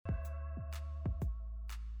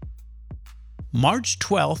March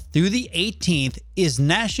 12th through the 18th is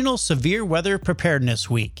National Severe Weather Preparedness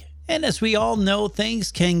Week. And as we all know, things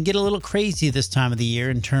can get a little crazy this time of the year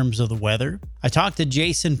in terms of the weather. I talked to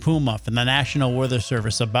Jason Puma from the National Weather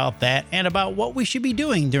Service about that and about what we should be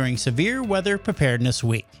doing during Severe Weather Preparedness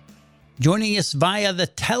Week. Joining us via the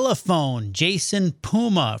telephone, Jason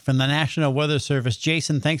Puma from the National Weather Service.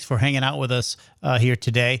 Jason, thanks for hanging out with us here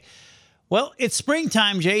today. Well, it's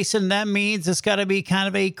springtime, Jason. That means it's got to be kind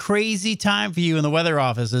of a crazy time for you in the weather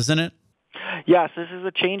office, isn't it? Yes, this is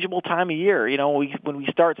a changeable time of year. You know, when we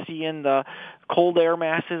start seeing the cold air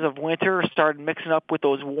masses of winter start mixing up with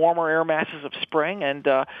those warmer air masses of spring, and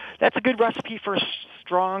that's a good recipe for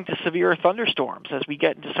strong to severe thunderstorms as we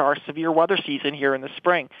get into our severe weather season here in the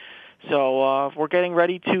spring. So we're getting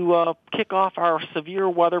ready to kick off our Severe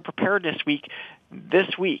Weather Preparedness Week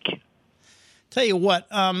this week. Tell you what,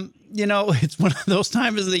 it's one of those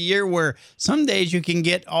times of the year where some days you can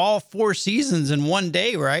get all four seasons in one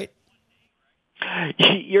day, right?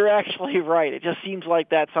 You're actually right. It just seems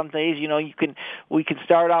like that some days. We can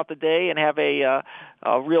start out the day and have a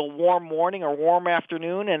real warm morning or warm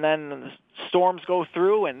afternoon, and then storms go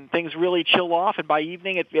through and things really chill off, and by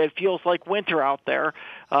evening it feels like winter out there.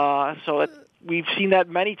 We've seen that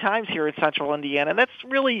many times here in central Indiana, and that's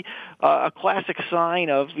really a classic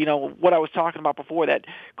sign of, what I was talking about before, that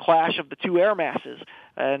clash of the two air masses.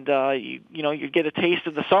 And, you get a taste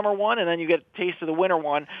of the summer one, and then you get a taste of the winter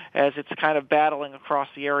one as it's kind of battling across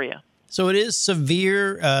the area. So it is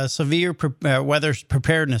severe weather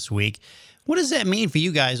preparedness week. What does that mean for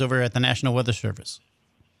you guys over at the National Weather Service?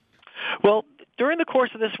 Well, during the course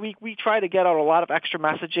of this week, we try to get out a lot of extra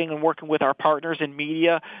messaging and working with our partners in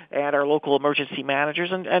media and our local emergency managers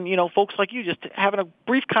and folks like you, just having a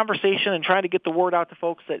brief conversation and trying to get the word out to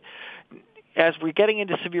folks that as we're getting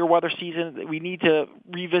into severe weather season, we need to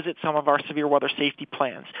revisit some of our severe weather safety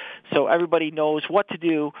plans so everybody knows what to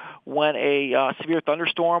do when a severe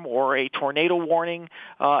thunderstorm or a tornado warning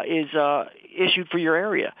is issued for your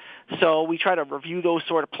area. So we try to review those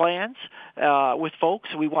sort of plans with folks.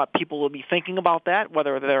 We want people to be thinking about that,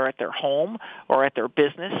 whether they're at their home or at their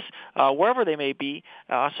business, wherever they may be,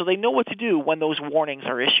 so they know what to do when those warnings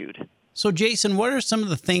are issued. So, Jason, what are some of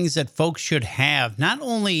the things that folks should have, not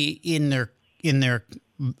only in their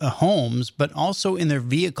homes, but also in their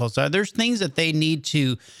vehicles? Are there things that they need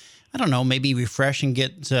to, maybe refresh and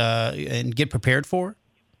get prepared for?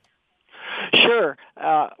 Sure.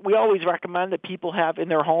 We always recommend that people have in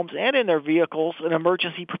their homes and in their vehicles an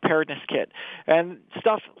emergency preparedness kit, and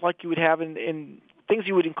stuff like you would have in things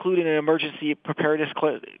you would include in an emergency preparedness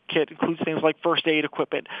kit includes things like first aid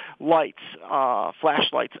equipment, lights,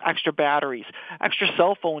 flashlights, extra batteries, extra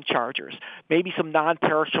cell phone chargers, maybe some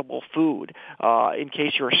non-perishable food in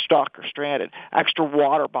case you're stuck or stranded, extra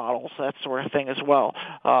water bottles, that sort of thing as well.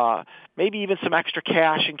 Maybe even some extra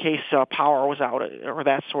cash in case power was out or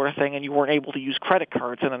that sort of thing and you weren't able to use credit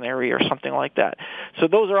cards in an area or something like that. So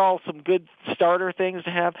those are all some good starter things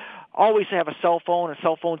to have. Always have a cell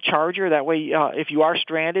phone charger. That way, if you are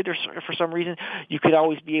stranded or for some reason, you could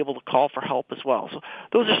always be able to call for help as well. So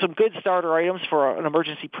those are some good starter items for an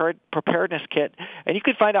emergency preparedness kit. And you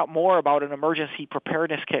can find out more about an emergency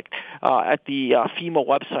preparedness kit at the FEMA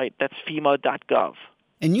website. That's FEMA.gov.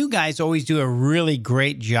 And you guys always do a really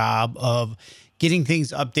great job of getting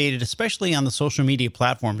things updated, especially on the social media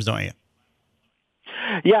platforms, don't you?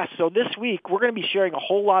 Yes, so this week we're going to be sharing a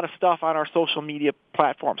whole lot of stuff on our social media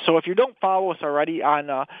platforms. So if you don't follow us already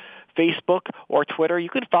on Facebook or Twitter, you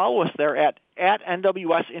can follow us there at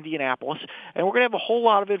NWS Indianapolis, and we're going to have a whole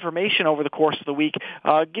lot of information over the course of the week,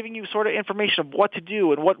 giving you sort of information of what to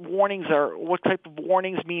do and what type of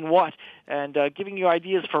warnings mean what, and giving you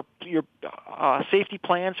ideas for your safety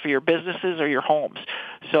plans for your businesses or your homes.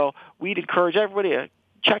 So we'd encourage everybody to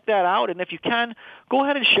check that out, and if you can, go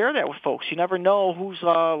ahead and share that with folks. You never know whose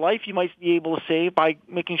life you might be able to save by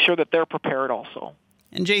making sure that they're prepared also.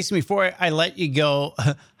 And Jason, before I let you go,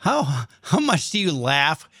 how much do you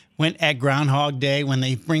laugh at Groundhog Day when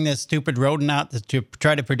they bring this stupid rodent out to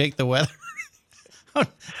try to predict the weather?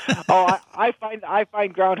 I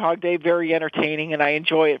find Groundhog Day very entertaining, and I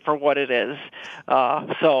enjoy it for what it is.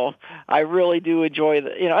 So I really do enjoy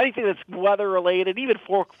anything that's weather related, even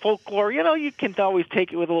folklore. You can always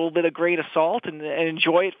take it with a little bit of grain of salt and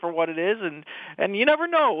enjoy it for what it is, and you never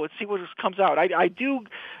know. Let's see what comes out. I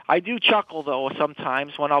do chuckle though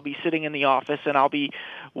sometimes when I'll be sitting in the office and I'll be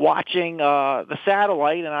watching the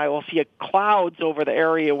satellite, and I will see clouds over the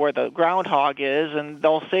area where the groundhog is, and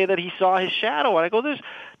they'll say that he saw his shadow, and I go,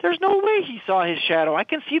 there's no way he saw his shadow. I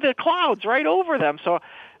can see the clouds right over them. So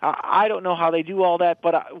I don't know how they do all that,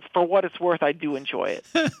 but for what it's worth, I do enjoy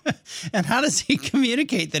it. And how does he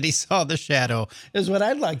communicate that he saw the shadow is what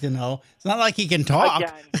I'd like to know. It's not like he can talk.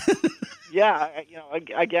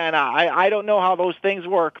 Again, I don't know how those things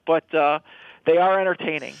work, but they are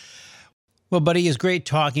entertaining. Well, buddy, it's great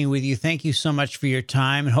talking with you. Thank you so much for your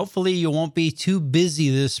time. And hopefully you won't be too busy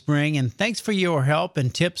this spring. And thanks for your help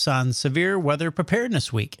and tips on Severe Weather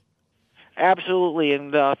Preparedness Week. Absolutely.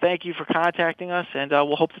 And thank you for contacting us. And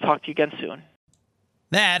we'll hope to talk to you again soon.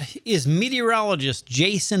 That is meteorologist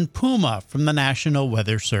Jason Puma from the National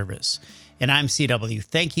Weather Service. And I'm CW.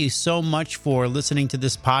 Thank you so much for listening to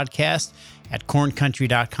this podcast at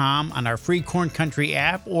corncountry.com, on our free Corn Country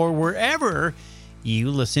app, or wherever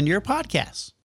you listen to your podcasts.